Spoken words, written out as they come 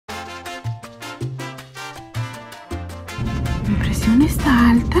presión está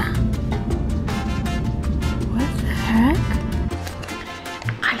alta. What the heck?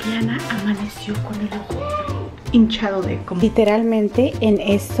 Aliana amaneció con el ojo hinchado de como... Literalmente en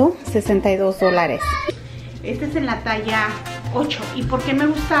esto, $62. Este es en la talla 8. ¿Y por qué me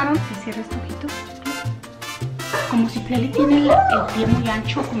gustaron? Si cierras tu ojito. Como si Pleli tiene el pie muy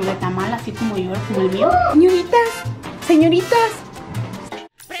ancho, como de tamal, así como yo, como el mío. Señoritas, señoritas.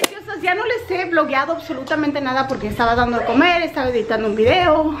 Preciosas, ya no les he vlogueado absolutamente nada porque estaba dando de comer, estaba editando un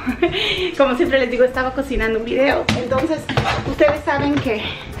video. Como siempre les digo, estaba cocinando un video. Entonces, ustedes saben que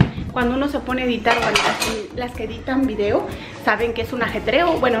cuando uno se pone a editar, bueno, las que editan video, saben que es un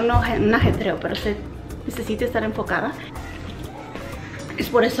ajetreo. Bueno, no un ajetreo, pero se necesita estar enfocada. Es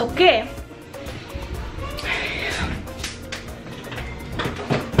por eso que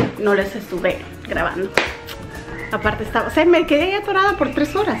no les estuve grabando. Aparte estaba, o sea, me quedé atorada por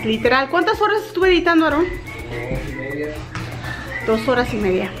 3 horas, literal. ¿Cuántas horas estuve editando, Aarón? 2 horas y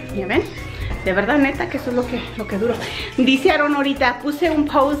media. ¿Ya ven? De verdad, neta, que eso es lo que duro. Dice Aarón ahorita, puse un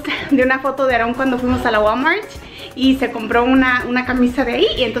post de una foto de Aarón cuando fuimos a la Walmart y se compró una camisa de ahí.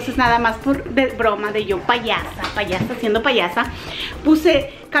 Y entonces nada más por de broma de yo, payasa, siendo payasa,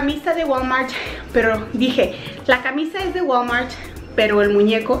 puse camisa de Walmart. Pero dije, la camisa es de Walmart, pero el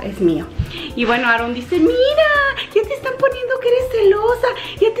muñeco es mío. Y bueno, Aarón dice, mira, ya te están poniendo que eres celosa,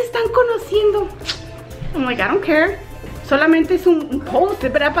 ya te están conociendo. I'm like, I don't care. Solamente es un post,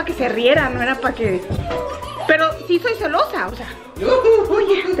 era para que se riera, no era para que... Pero sí soy celosa, o sea.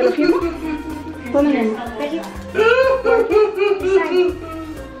 Oye, ¿te lo firmo? ¿Dónde?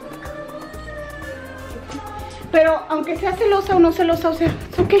 Pero aunque sea celosa o no celosa, o sea,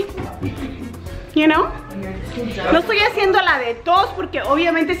 es ok. You know? No estoy haciendo la de todos porque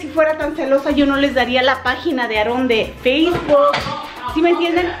obviamente si fuera tan celosa yo no les daría la página de Aarón de Facebook. ¿Sí me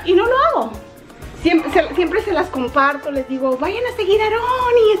entienden? Y no lo hago. Siempre se las comparto, les digo, vayan a seguir a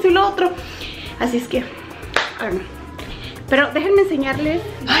Aarón y esto y lo otro. Así es que, pero déjenme enseñarles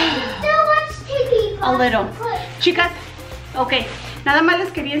a little. Chicas, ok, nada más les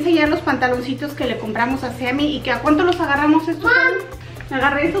quería enseñar los pantaloncitos que le compramos a Sammy. ¿Y que a cuánto los agarramos estos?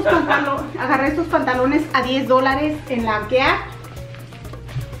 Agarré estos pantalones a $10 en la Gap.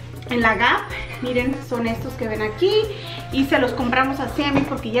 En la Gap, miren, son estos que ven aquí. Y se los compramos a Sammy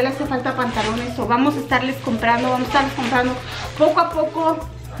porque ya le hace falta pantalones. O vamos a estarles comprando poco a poco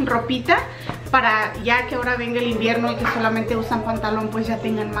ropita, para ya que ahora venga el invierno y que solamente usan pantalón, pues ya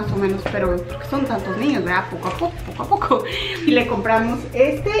tengan más o menos. Pero porque son tantos niños, ¿verdad? Poco a poco. Y le compramos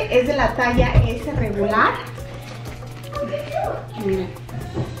este, es de la talla S regular. Y miren,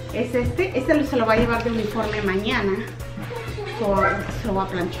 es este se lo va a llevar de uniforme mañana. Se lo va a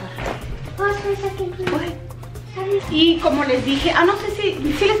planchar. Y como les dije, no sé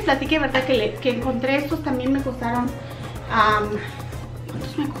si les platiqué, ¿verdad? Que encontré estos, también me costaron,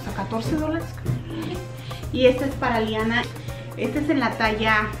 ¿cuántos me costó? $14. Y este es para Liana, este es en la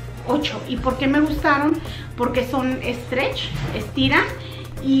talla 8. ¿Y por qué me gustaron? Porque son stretch, estira,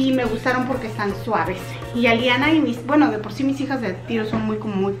 y me gustaron porque están suaves. Y a Liana y bueno, de por sí mis hijas de tiro son muy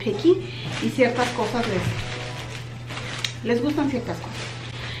picky, y ciertas cosas les gustan ciertas cosas.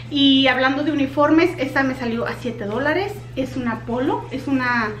 Y hablando de uniformes, esta me salió a $7. Es una polo, es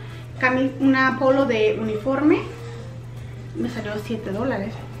una polo de uniforme. Me salió a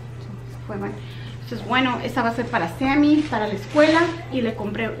 $7. Fue bueno. Entonces, bueno, esta va a ser para Sammy, para la escuela. Y le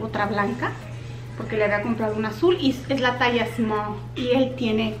compré otra blanca, porque le había comprado una azul. Y es la talla small. Y él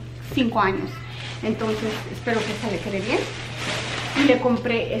tiene 5 años. Entonces, espero que esta le quede bien. Y le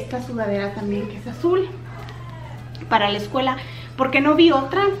compré esta sudadera también, que es azul, para la escuela. Porque no vi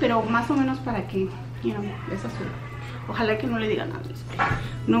otra, pero más o menos para que, es azul. Ojalá que no le digan nada.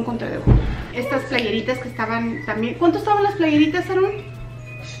 No encontré de uno. Estas playeritas que estaban también. ¿Cuánto estaban las playeritas, Aarón?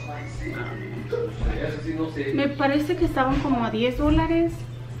 Me parece que estaban como a $10.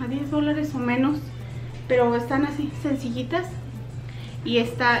 A $10 o menos. Pero están así, sencillitas. Y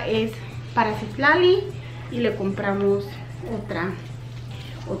esta es para Citlali. Y le compramos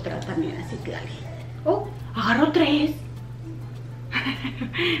otra también a Citlali. Oh, agarró 3.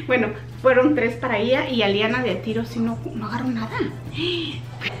 Bueno, fueron 3 para ella. Y a Liana de tiro si no agarró nada.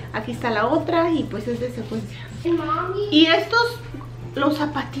 Aquí está la otra y pues es de secuencia. Y estos, los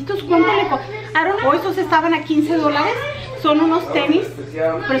zapatitos, ¿cuánto le costaron? O estos estaban a $15. Son unos tenis,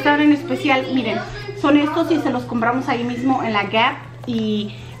 pero estaban en especial. Miren, son estos y se los compramos ahí mismo en la Gap.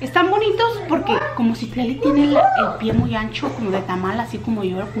 Y están bonitos porque como si Pleli tiene el pie muy ancho, como de tamal, así como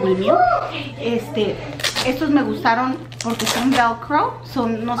yo, como el mío. Estos me gustaron porque son velcro,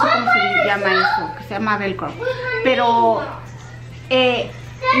 no sé cómo se llama eso, que se llama velcro. Pero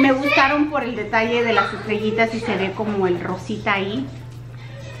Me gustaron por el detalle de las estrellitas y se ve como el rosita ahí.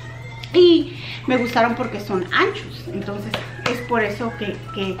 Y me gustaron porque son anchos, entonces es por eso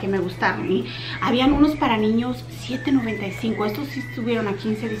que me gustaron. Y habían unos para niños $7.95, estos sí estuvieron a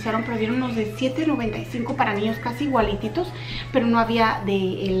 15, dijeron, pero había unos de $7.95 para niños casi igualititos, pero no había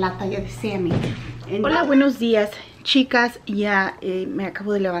de la talla de Sammy. Hola, buenos días, chicas. Ya me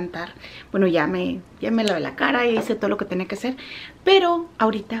acabo de levantar. Bueno, ya me lavé la cara y hice todo lo que tenía que hacer, pero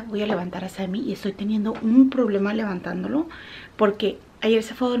ahorita voy a levantar a Sammy y estoy teniendo un problema levantándolo porque ayer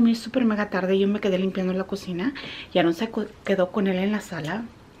se fue a dormir súper mega tarde y yo me quedé limpiando la cocina y Aaron se quedó con él en la sala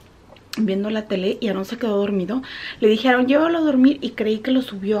viendo la tele y Aaron se quedó dormido. Le dije a Aaron, llévalo a dormir y creí que lo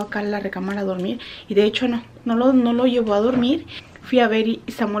subió acá a la recámara a dormir y de hecho no lo llevó a dormir. Fui a ver y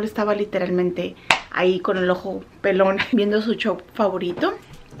Samuel estaba literalmente ahí con el ojo pelón viendo su show favorito.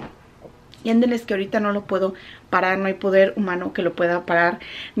 Y ándenles que ahorita no lo puedo parar, no hay poder humano que lo pueda parar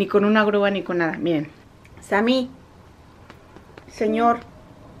ni con una grúa ni con nada. Miren, Sammy, señor,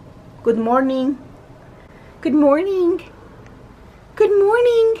 good morning, good morning, good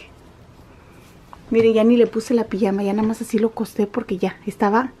morning. Mire, ya ni le puse la pijama, ya nada más así lo acosté porque ya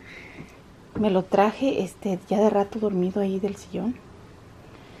estaba, me lo traje ya de rato dormido ahí del sillón.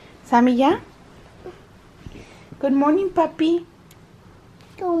 Sammy, ¿ya? Good morning, papi.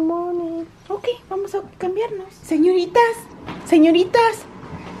 Good morning. Ok, vamos a cambiarnos. Señoritas, señoritas,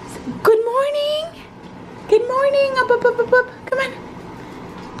 good morning. Good morning, up, up, up, up, up. Come on.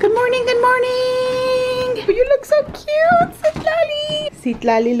 Good morning, good morning. You look so cute, Citlali.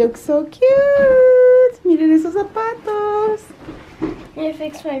 Citlali looks so cute. Miren esos zapatos. I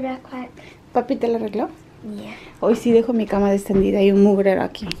fixed my backpack. ¿Papi te lo arregló? Yeah. Hoy sí dejo mi cama extendida y un mugrero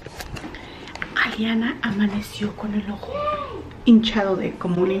aquí. Aliana amaneció con el ojo hinchado de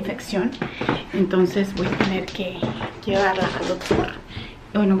como una infección. Entonces voy a tener que llevarla al doctor.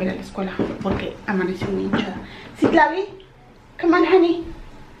 Bueno, voy a ir a la escuela porque amaneció muy hinchada. Citlali, come on, honey.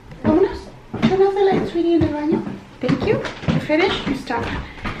 Vámonos. Turn off the light, sweetie, en el baño. Thank you. You finish? You stop.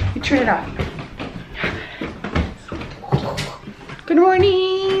 You turn it off. Good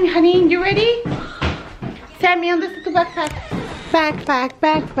morning, honey. You ready? Sammy, ¿dónde está tu backpack? Backpack,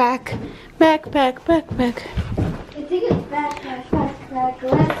 backpack, backpack, backpack. I think it's backpack, backpack.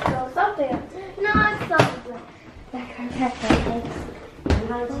 Let's go. Something. No, it's something. Backpack, backpack.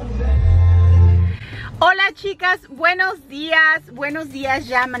 Hola chicas, buenos días,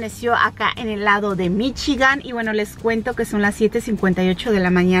 ya amaneció acá en el lado de Michigan y bueno, les cuento que son las 7:58 de la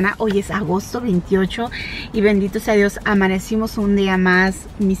mañana, hoy es agosto 28 y bendito sea Dios, amanecimos un día más,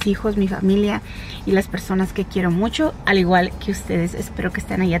 mis hijos, mi familia y las personas que quiero mucho, al igual que ustedes, espero que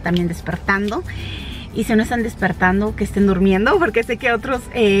estén allá también despertando. Y si no están despertando, que estén durmiendo, porque sé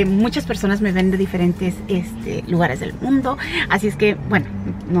que muchas personas me ven de diferentes lugares del mundo. Así es que, bueno,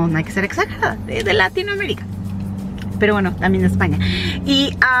 no hay que ser exagerada, de Latinoamérica. Pero bueno, también de España.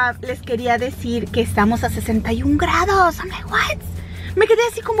 Y les quería decir que estamos a 61 grados. I'm like, what? Me quedé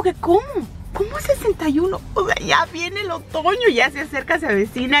así como que, ¿cómo? ¿Cómo 61? O sea, ya viene el otoño, ya se acerca, se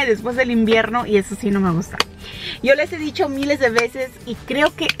avecina y después el invierno y eso sí no me gusta. Yo les he dicho miles de veces y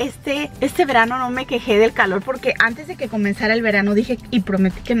creo que este verano no me quejé del calor porque antes de que comenzara el verano dije y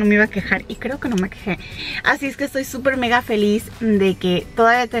prometí que no me iba a quejar y creo que no me quejé. Así es que estoy súper mega feliz de que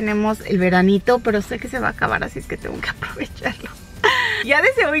todavía tenemos el veranito, pero sé que se va a acabar, así es que tengo que aprovecharlo. Ya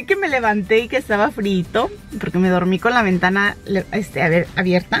desde hoy que me levanté y que estaba frío, porque me dormí con la ventana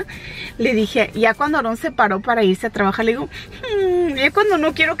abierta, le dije, ya cuando Aaron se paró para irse a trabajar, le digo, ya cuando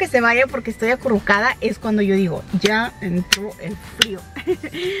no quiero que se vaya porque estoy acurrucada, es cuando yo digo, ya entró el frío.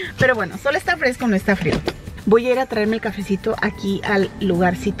 Pero bueno, solo está fresco, no está frío. Voy a ir a traerme el cafecito aquí al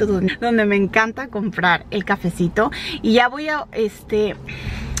lugarcito donde me encanta comprar el cafecito. Y ya voy a, es que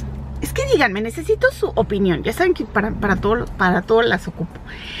díganme, necesito su opinión. Ya saben que para todo las ocupo.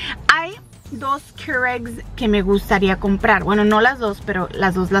 Hay dos Keurigs que me gustaría comprar. Bueno, no las dos, pero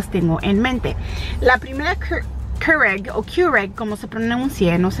las dos las tengo en mente. La primera Keurig o Keurig, como se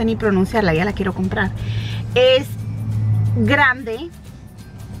pronuncia, no sé ni pronunciarla, ya la quiero comprar. Es grande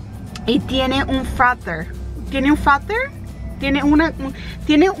y tiene un frother. ¿Tiene un frother? Tiene una,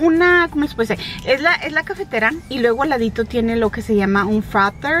 ¿cómo se puede decir? Es la cafetera y luego al ladito tiene lo que se llama un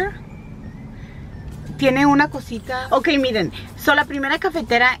frother. Tiene una cosita. Ok, miren, la primera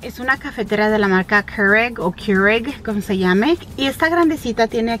cafetera es una cafetera de la marca Keurig o Keurig, como se llame. Y esta grandecita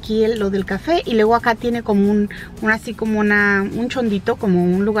tiene aquí lo del café y luego acá tiene como un chondito, como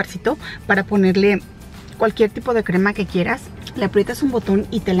un lugarcito para ponerle cualquier tipo de crema que quieras. Le aprietas un botón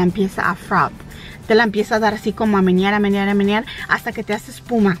y te la empieza a froth. Te la empieza a dar así como a menear, hasta que te hace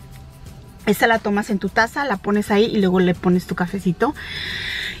espuma. Esa la tomas en tu taza, la pones ahí y luego le pones tu cafecito.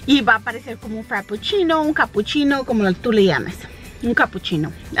 Y va a aparecer como un frappuccino, un cappuccino, como tú le llames. Un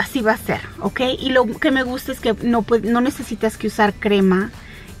cappuccino, así va a ser, ¿ok? Y lo que me gusta es que no necesitas que usar crema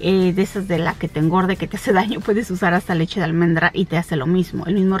de esas de la que te engorde, que te hace daño. Puedes usar hasta leche de almendra y te hace lo mismo,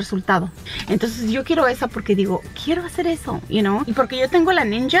 el mismo resultado. Entonces yo quiero esa porque digo, quiero hacer eso, you know. Y porque yo tengo la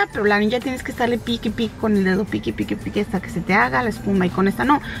Ninja, pero la Ninja tienes que estarle pique con el dedo, pique hasta que se te haga la espuma. Y con esta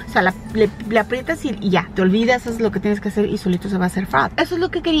no, o sea, le aprietas y ya, te olvidas, eso es lo que tienes que hacer y solito se va a hacer frat. Eso es lo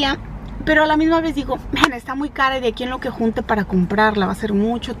que quería. Pero a la misma vez digo, man, está muy cara y de aquí en lo que junte para comprarla va a ser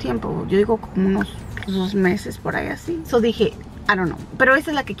mucho tiempo. Yo digo como unos 2 meses por ahí así. So dije, I don't know, pero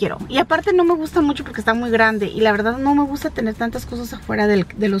esa es la que quiero. Y aparte no me gusta mucho porque está muy grande. Y la verdad no me gusta tener tantas cosas afuera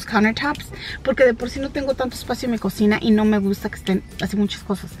de los countertops, porque de por sí no tengo tanto espacio en mi cocina y no me gusta que estén así muchas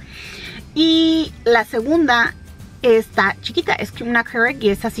cosas. Y la segunda está chiquita, es que una Keurig y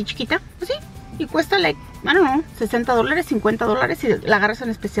es así chiquita, así. Y cuesta like, I don't know, $60, $50. Y la agarras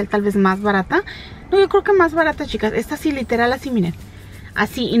en especial tal vez más barata. No, yo creo que más barata, chicas. Esta sí, literal, así, miren.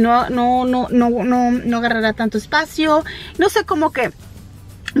 Así, y no agarrará tanto espacio. No sé, como que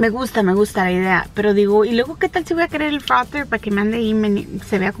me gusta la idea. Pero digo, y luego, ¿qué tal si voy a querer el frother para que me ande y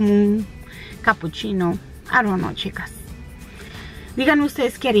se vea como un cappuccino? I don't know, chicas. Díganme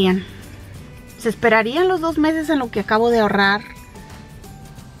ustedes qué harían. ¿Se esperarían los 2 meses en lo que acabo de ahorrar?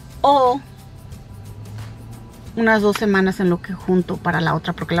 ¿O unas 2 semanas en lo que junto para la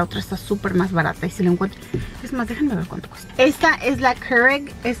otra? Porque la otra está súper más barata. Y si la encuentro, es más, déjenme ver cuánto cuesta. Esta es la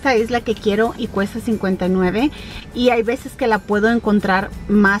Keurig, esta es la que quiero y cuesta $59. Y hay veces que la puedo encontrar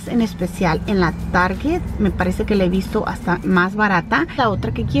más en especial en la Target. Me parece que la he visto hasta más barata. La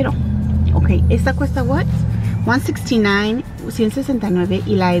otra que quiero, ok, esta cuesta what? $169, $169.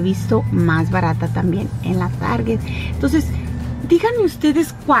 Y la he visto más barata también en la Target. Entonces, díganme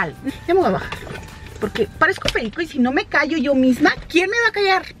ustedes cuál. Ya me voy a bajar porque parezco perico y si no me callo yo misma, ¿quién me va a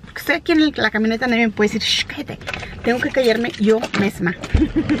callar? Porque estoy aquí en la camioneta, nadie me puede decir, shh, cállate. Tengo que callarme yo misma.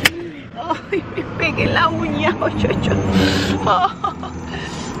 Ay, me pegué la uña, muchachos.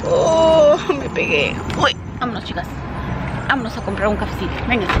 Oh, me pegué. Uy, vámonos, chicas. Vámonos a comprar un cafecito.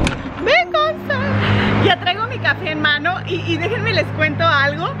 Venga, venga. Ya traigo mi café en mano y déjenme les cuento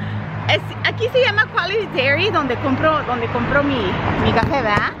algo. Aquí se llama Quality Dairy, donde compro mi café,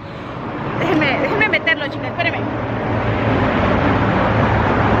 ¿verdad? Déjenme meterlo, chicas, espérenme.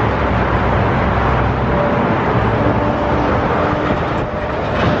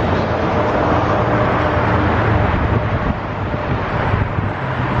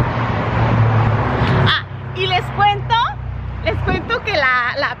 Y les cuento que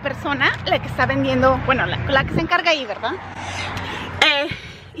la persona, la que está vendiendo, bueno, la que se encarga ahí, ¿verdad?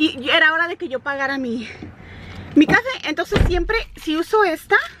 Y era hora de que yo pagara mi café. Entonces siempre, si uso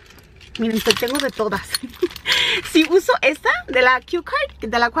esta, miren, tengo de todas. Si uso esta de la Q-Card,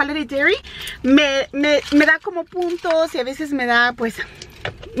 de la Quality Dairy, me da como puntos y a veces me da, pues,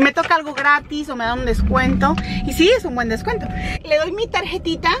 me toca algo gratis o me da un descuento. Y sí, es un buen descuento. Le doy mi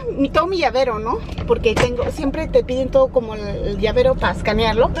tarjetita, todo mi llavero, ¿no? Porque siempre te piden todo como el llavero para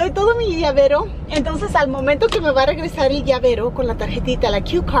escanearlo. Doy todo mi llavero. Entonces al momento que me va a regresar el llavero con la tarjetita, la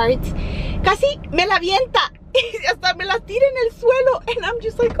Q-Cards, casi me la avienta. Y hasta me la tira en el suelo. And I'm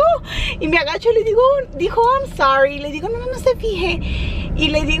just like, oh. Y me agacho y le dijo, I'm sorry. Le digo, no se fije. Y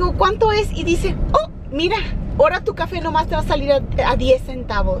le digo, ¿cuánto es? Y dice, oh, mira, ahora tu café nomás te va a salir a 10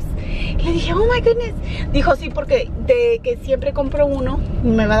 centavos. Le dije, oh my goodness. Dijo, sí, porque de que siempre compro uno,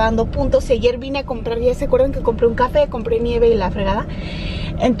 me va dando puntos. Y ayer vine a comprar, ya se acuerdan que compré un café, compré nieve y la fregada.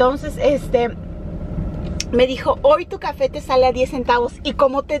 Entonces, me dijo, hoy tu café te sale a 10 centavos. Y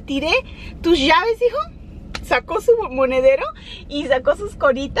como te tiré tus llaves, dijo, sacó su monedero y sacó sus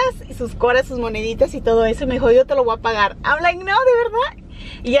coritas y sus coras, sus moneditas y todo eso. Y me dijo, yo te lo voy a pagar. I'm like, no, de verdad.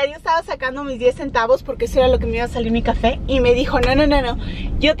 Y ya yo estaba sacando mis 10 centavos porque eso era lo que me iba a salir mi café. Y me dijo, no,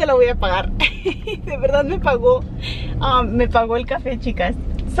 yo te lo voy a pagar. De verdad me pagó el café, chicas.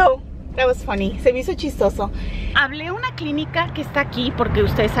 So, that was funny. Se me hizo chistoso. Hablé a una clínica que está aquí, porque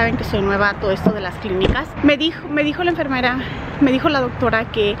ustedes saben que soy nueva a todo esto de las clínicas. Me dijo la enfermera, me dijo la doctora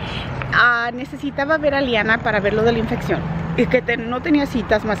que necesitaba ver a Liana para ver lo de la infección. Y que no tenía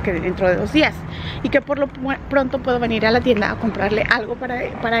citas más que dentro de 2 días. Y que por lo pronto puedo venir a la tienda a comprarle algo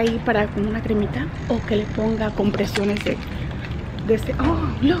para como una cremita. O que le ponga compresiones de este. Oh,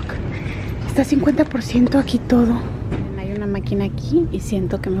 look. Está 50% aquí todo. Hay una máquina aquí y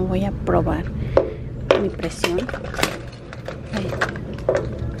siento que me voy a probar mi presión. Ahí.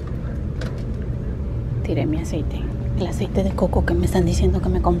 Tiré mi aceite. El aceite de coco que me están diciendo que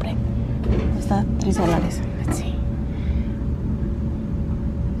me compré. Está $3. Let's see.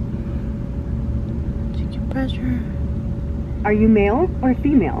 Check your pressure. Are you male or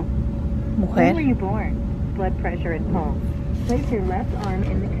female? Mujer. When were you born? Blood pressure and pulse. Place your left arm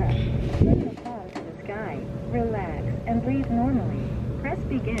in the cup. Lift the palm to the sky. Relax and breathe normally. Press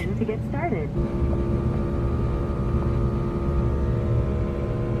begin to get started.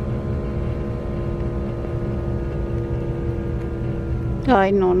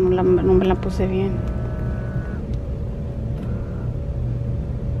 Ay, no me la puse bien.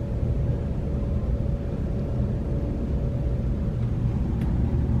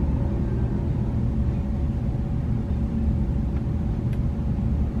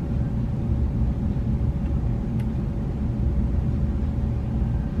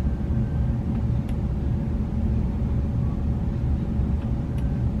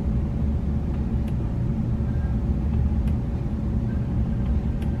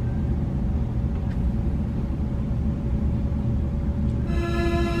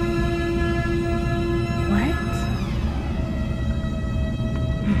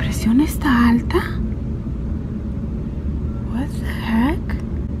 ¿Está alta? What the heck?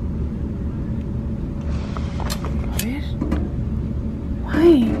 A ver.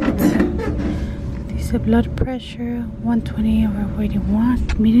 Wait. Dice blood pressure 120 over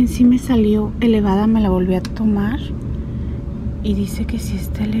 81. Miren, si me salió elevada, me la volví a tomar y dice que sí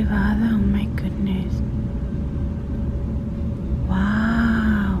está elevada. Oh my goodness.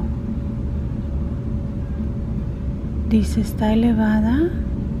 Wow. Dice está elevada.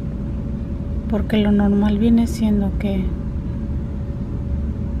 Porque lo normal viene siendo que...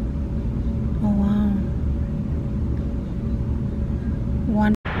 Oh, wow.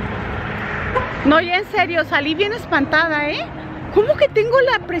 No, ya en serio, salí bien espantada, ¿eh? ¿Cómo que tengo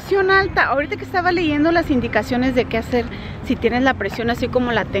la presión alta? Ahorita que estaba leyendo las indicaciones de qué hacer si tienes la presión así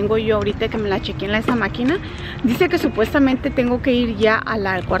como la tengo yo ahorita que me la chequeé en esa máquina, dice que supuestamente tengo que ir ya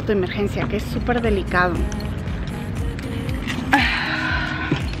al cuarto de emergencia, que es súper delicado.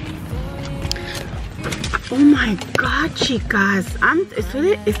 Oh my god, chicas,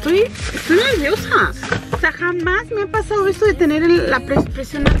 estoy nerviosa. O sea, jamás me ha pasado esto de tener la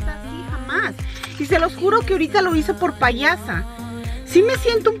presión alta así, jamás. Y se los juro que ahorita lo hice por payasa. Sí me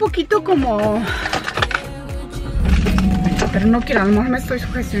siento un poquito como... Pero no quiero, a lo mejor me estoy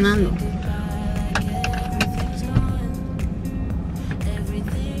sugestionando.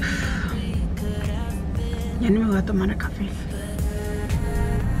 Ya no me voy a tomar el café.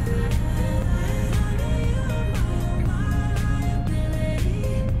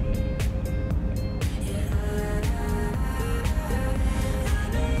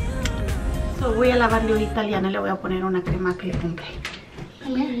 Voy a lavarle ahorita a Liana, le voy a poner una crema que le compré.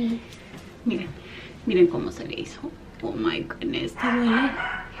 Miren, miren cómo se le hizo. Oh my goodness, ¿te duele?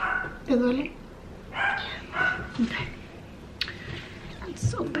 ¿Te duele? Okay.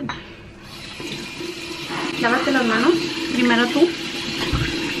 Let's open. Lávate las manos, primero tú. Okay,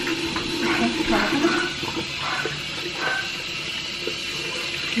 lávate.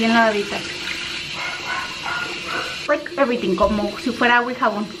 Bien lavaditas. Like everything, como si fuera agua y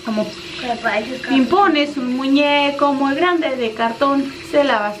jabón, como impones un muñeco muy grande de cartón, se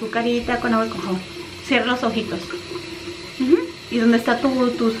lava su carita con agua y con jabón. Cierra los ojitos. Y donde están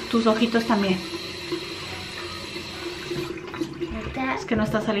tus ojitos también. Es que no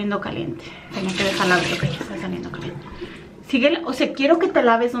está saliendo caliente. Tenía que dejarla ver que ya está saliendo caliente. Síguele, o sea, quiero que te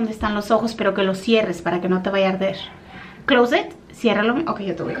laves donde están los ojos, pero que los cierres para que no te vaya a arder. Close it, ciérralo. Ok,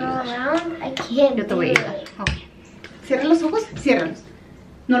 yo te voy a ayudar. Yo te voy a ayudar. Ok. Cierra los ojos, ciérralos.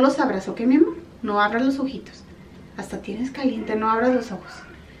 No los abras, ¿ok, mi amor? No abras los ojitos. Hasta tienes caliente, no abras los ojos.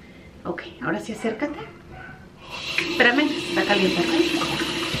 Ok, ahora sí acércate. Espérame, está caliente, ¿ok?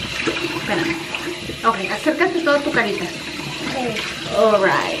 Espérame. Ok, acércate toda tu carita.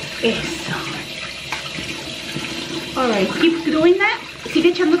 Alright, eso. Alright, keep doing that. Sigue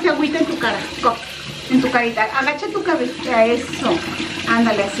echándote agüita en tu cara. Go. En tu carita. Agacha tu cabeza, eso.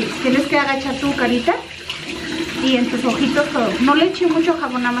 Ándale, así. Tienes que agachar tu carita. Y en tus ojitos todo. No le eché mucho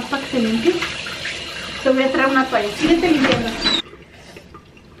jabón, nada más para que se limpie. Te voy a traer una toalla. Síguete limpiando.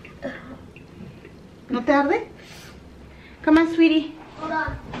 ¿No te arde? Come on, sweetie. Hold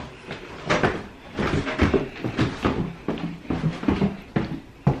on.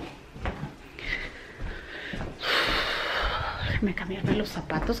 Déjame cambiarme los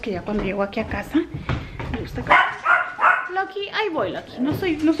zapatos, que ya cuando llego aquí a casa me gusta que... Lucky, ahí voy, Lucky. No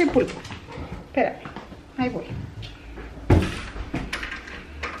soy pulpo. Espérame, ahí voy.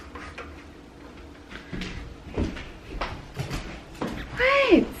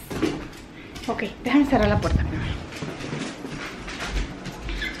 Wait. Ok, déjame cerrar la puerta.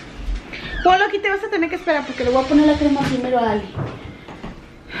 Bueno, Lucky, te vas a tener que esperar porque le voy a poner la crema primero a Ali.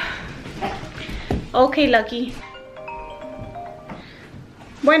 Ok, Lucky.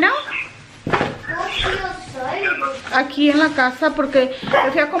 Bueno, aquí en la casa porque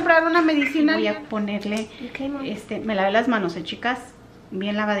me fui a comprar una medicina. Voy a ponerle, me lavé las manos, chicas,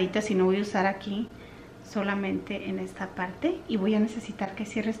 bien lavaditas, y no voy a usar aquí, solamente en esta parte. Y voy a necesitar que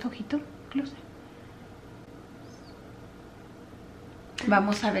cierre este ojito, close.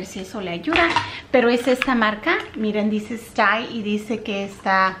 Vamos a ver si eso le ayuda. Pero es esta marca, miren, dice Style y dice que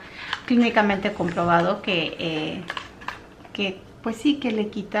está clínicamente comprobado que pues sí, que le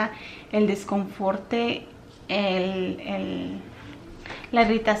quita el desconforte, la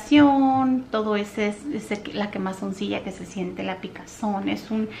irritación, todo ese es la quemazoncilla que se siente, la picazón.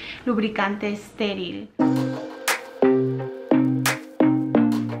 Es un lubricante estéril.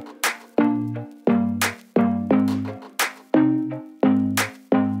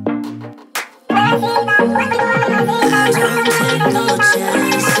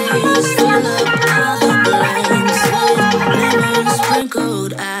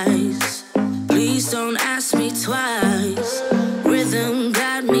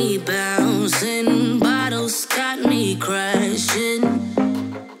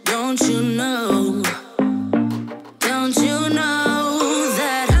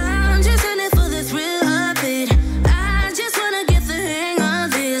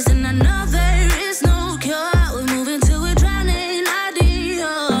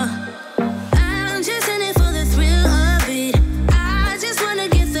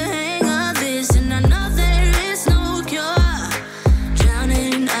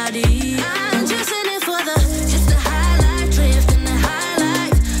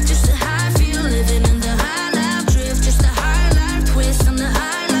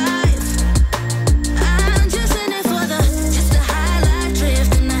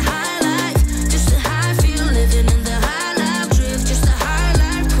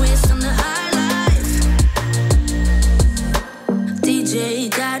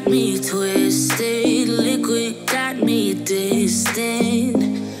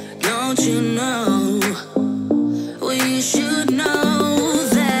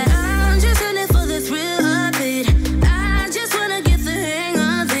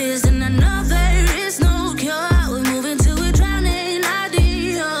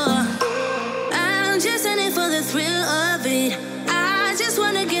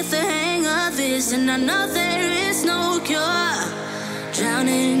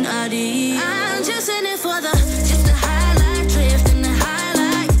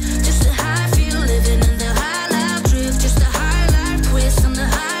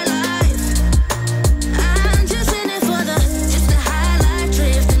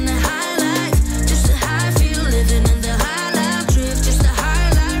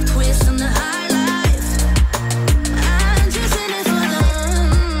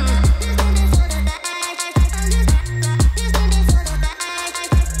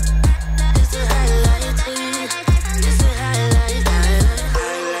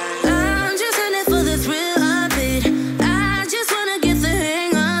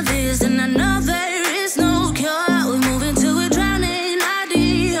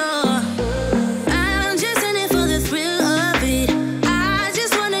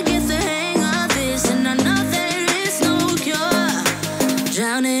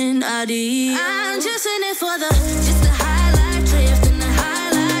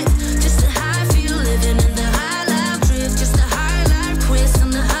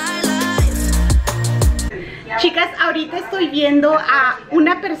 Chicas, ahorita estoy viendo a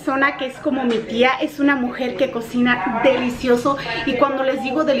una persona que es como mi tía. Es una mujer que cocina delicioso. Y cuando les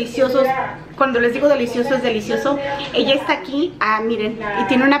digo delicioso es delicioso. Ella está aquí, miren, y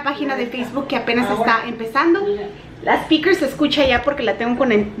tiene una página de Facebook que apenas está empezando. La speaker se escucha ya porque la tengo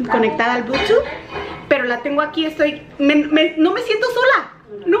conectada al Bluetooth, pero la tengo aquí. No me siento sola.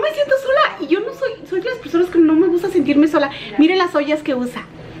 No me siento sola. Y yo no soy de las personas que no me gusta sentirme sola. Miren las ollas que usa.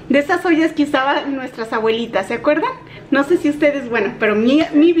 De esas ollas que usaban nuestras abuelitas, ¿se acuerdan? No sé si ustedes, bueno, pero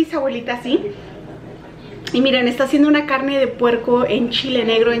mi bisabuelita sí. Y miren, está haciendo una carne de puerco en chile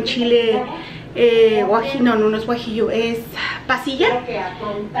negro, en chile guajillo. No es guajillo, es pasilla.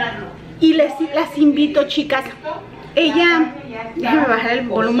 Y las invito, chicas. Ella, déjenme bajar el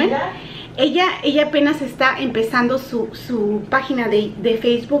volumen. Ella apenas está empezando su página de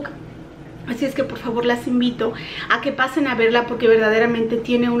Facebook. Así es que por favor las invito a que pasen a verla, porque verdaderamente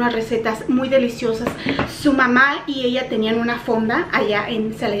tiene unas recetas muy deliciosas. Su mamá y ella tenían una fonda allá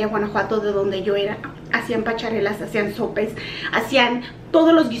en Celaya, Guanajuato, de donde yo era. Hacían pacharelas, hacían sopes, hacían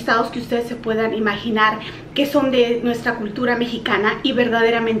todos los guisados que ustedes se puedan imaginar, que son de nuestra cultura mexicana, y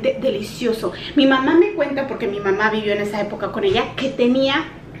verdaderamente delicioso. Mi mamá me cuenta, porque mi mamá vivió en esa época con ella, que tenía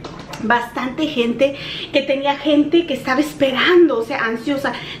bastante gente, que tenía gente que estaba esperando, o sea,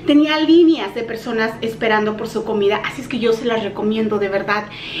 ansiosa. Tenía líneas de personas esperando por su comida. Así es que yo se las recomiendo, de verdad.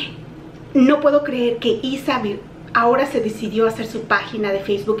 No puedo creer que Isa ahora se decidió a hacer su página de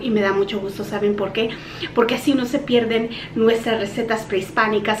Facebook y me da mucho gusto. ¿Saben por qué? Porque así no se pierden nuestras recetas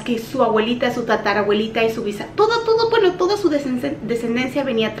prehispánicas que su abuelita, su tatarabuelita y su bueno, toda su descendencia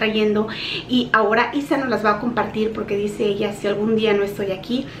venía trayendo, y ahora Isa nos las va a compartir porque dice ella, si algún día no estoy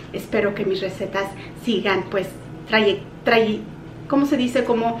aquí, espero que mis recetas sigan pues ¿cómo se dice?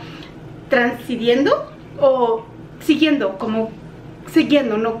 Como transidiendo o siguiendo, como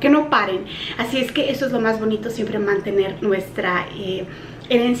siguiendo, no, que no paren. Así es que eso es lo más bonito, siempre mantener nuestra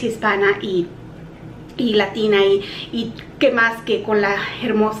herencia hispana y latina, y qué más que con la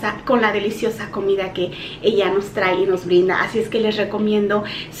hermosa, con la deliciosa comida que ella nos trae y nos brinda. Así es que les recomiendo,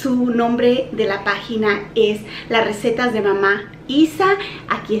 su nombre de la página es Las Recetas de Mamá Isa.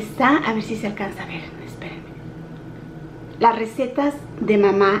 Aquí está, a ver si se alcanza a ver, espérenme. Las Recetas de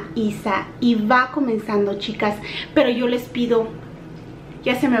Mamá Isa, y va comenzando, chicas, pero yo les pido,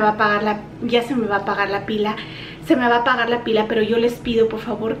 ya se me va a apagar la pila, pero yo les pido por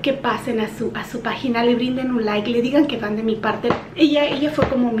favor que pasen a su página, le brinden un like, le digan que van de mi parte. Ella fue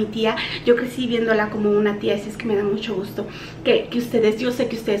como mi tía, yo crecí viéndola como una tía, así es que me da mucho gusto que ustedes, yo sé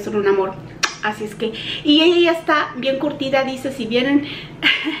que ustedes son un amor. Así es que, y ella ya está bien curtida, dice, si vienen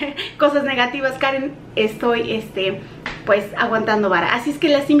cosas negativas, Karen, estoy pues aguantando vara. Así es que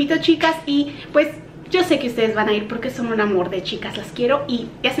las invito, chicas, y pues yo sé que ustedes van a ir porque son un amor de chicas, las quiero, y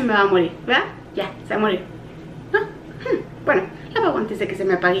ya se me va a morir, ¿verdad? Ya, se va a morir. ¿No? Bueno, la apago antes de que se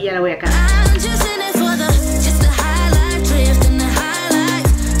me apague y ya la voy a acabar.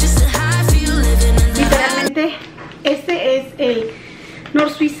 Literalmente, este es el Nor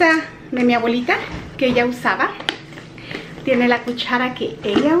Suiza de mi abuelita, que ella usaba. Tiene la cuchara que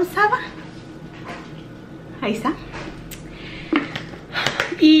ella usaba. Ahí está.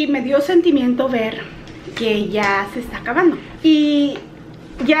 Y me dio sentimiento ver que ya se está acabando. Y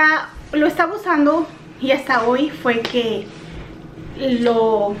ya lo estaba usando, y hasta hoy fue que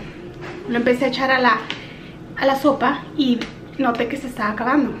lo empecé a echar a la sopa y noté que se estaba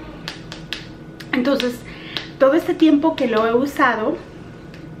acabando. Entonces, todo este tiempo que lo he usado,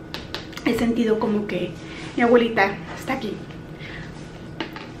 he sentido como que mi abuelita está aquí.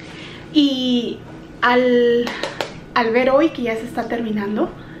 Y al ver hoy que ya se está terminando,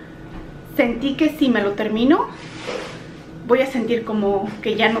 sentí que si me lo termino, voy a sentir como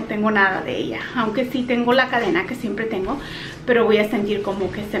que ya no tengo nada de ella. Aunque sí tengo la cadena que siempre tengo, pero voy a sentir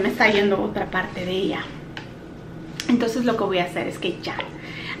como que se me está yendo otra parte de ella. Entonces lo que voy a hacer es que ya,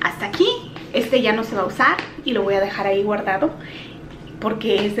 hasta aquí, ya no se va a usar y lo voy a dejar ahí guardado,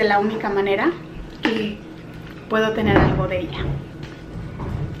 porque es de la única manera que puedo tener algo de ella.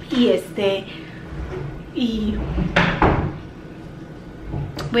 Y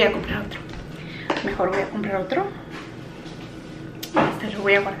voy a comprar otro. Mejor voy a comprar otro. Lo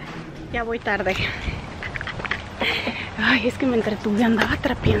voy a guardar. Ya voy tarde. Ay, es que me entretuve, andaba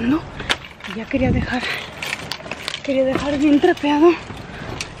trapeando y ya quería dejar bien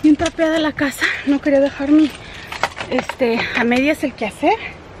trapeada la casa. No quería dejar a medias el quehacer.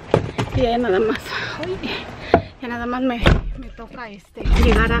 Y ya nada más. Ya nada más me toca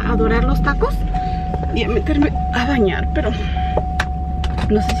llegar a adorar los tacos y a meterme a bañar, pero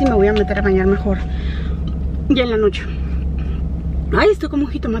no sé si me voy a meter a bañar mejor ya en la noche. Ay, estoy como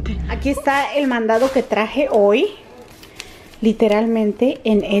un jitomate. Aquí está el mandado que traje hoy. Literalmente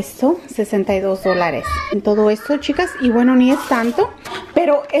en esto, $62. En todo esto, chicas. Y bueno, ni es tanto,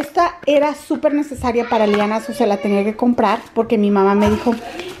 pero esta era súper necesaria para Liana, eso se la tenía que comprar porque mi mamá me dijo,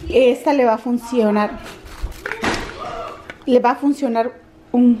 esta le va a funcionar. Le va a funcionar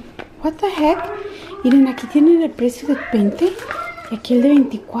un... What the heck? Miren, aquí tienen el precio de 20 y aquí el de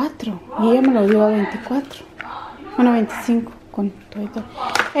 24. Y ella me lo dio a 24. Bueno, 25 con todo y todo.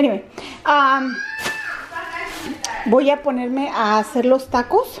 Anyway, voy a ponerme a hacer los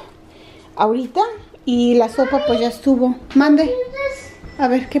tacos ahorita. Y la sopa pues ya estuvo. Mande. A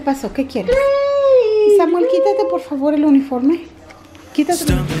ver, ¿qué pasó? ¿Qué quieres? Samuel, quítate por favor el uniforme. Quítate.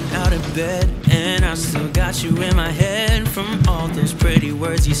 And I still got you in my head from all those pretty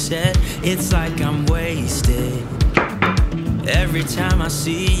words you said. It's like I'm wasted. Every time I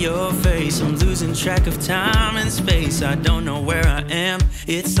see your face, I'm losing track of time and space. I don't know where I am.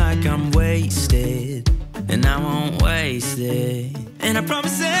 It's like I'm wasted, and I won't waste it. And I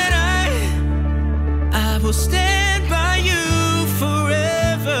promise that I will stay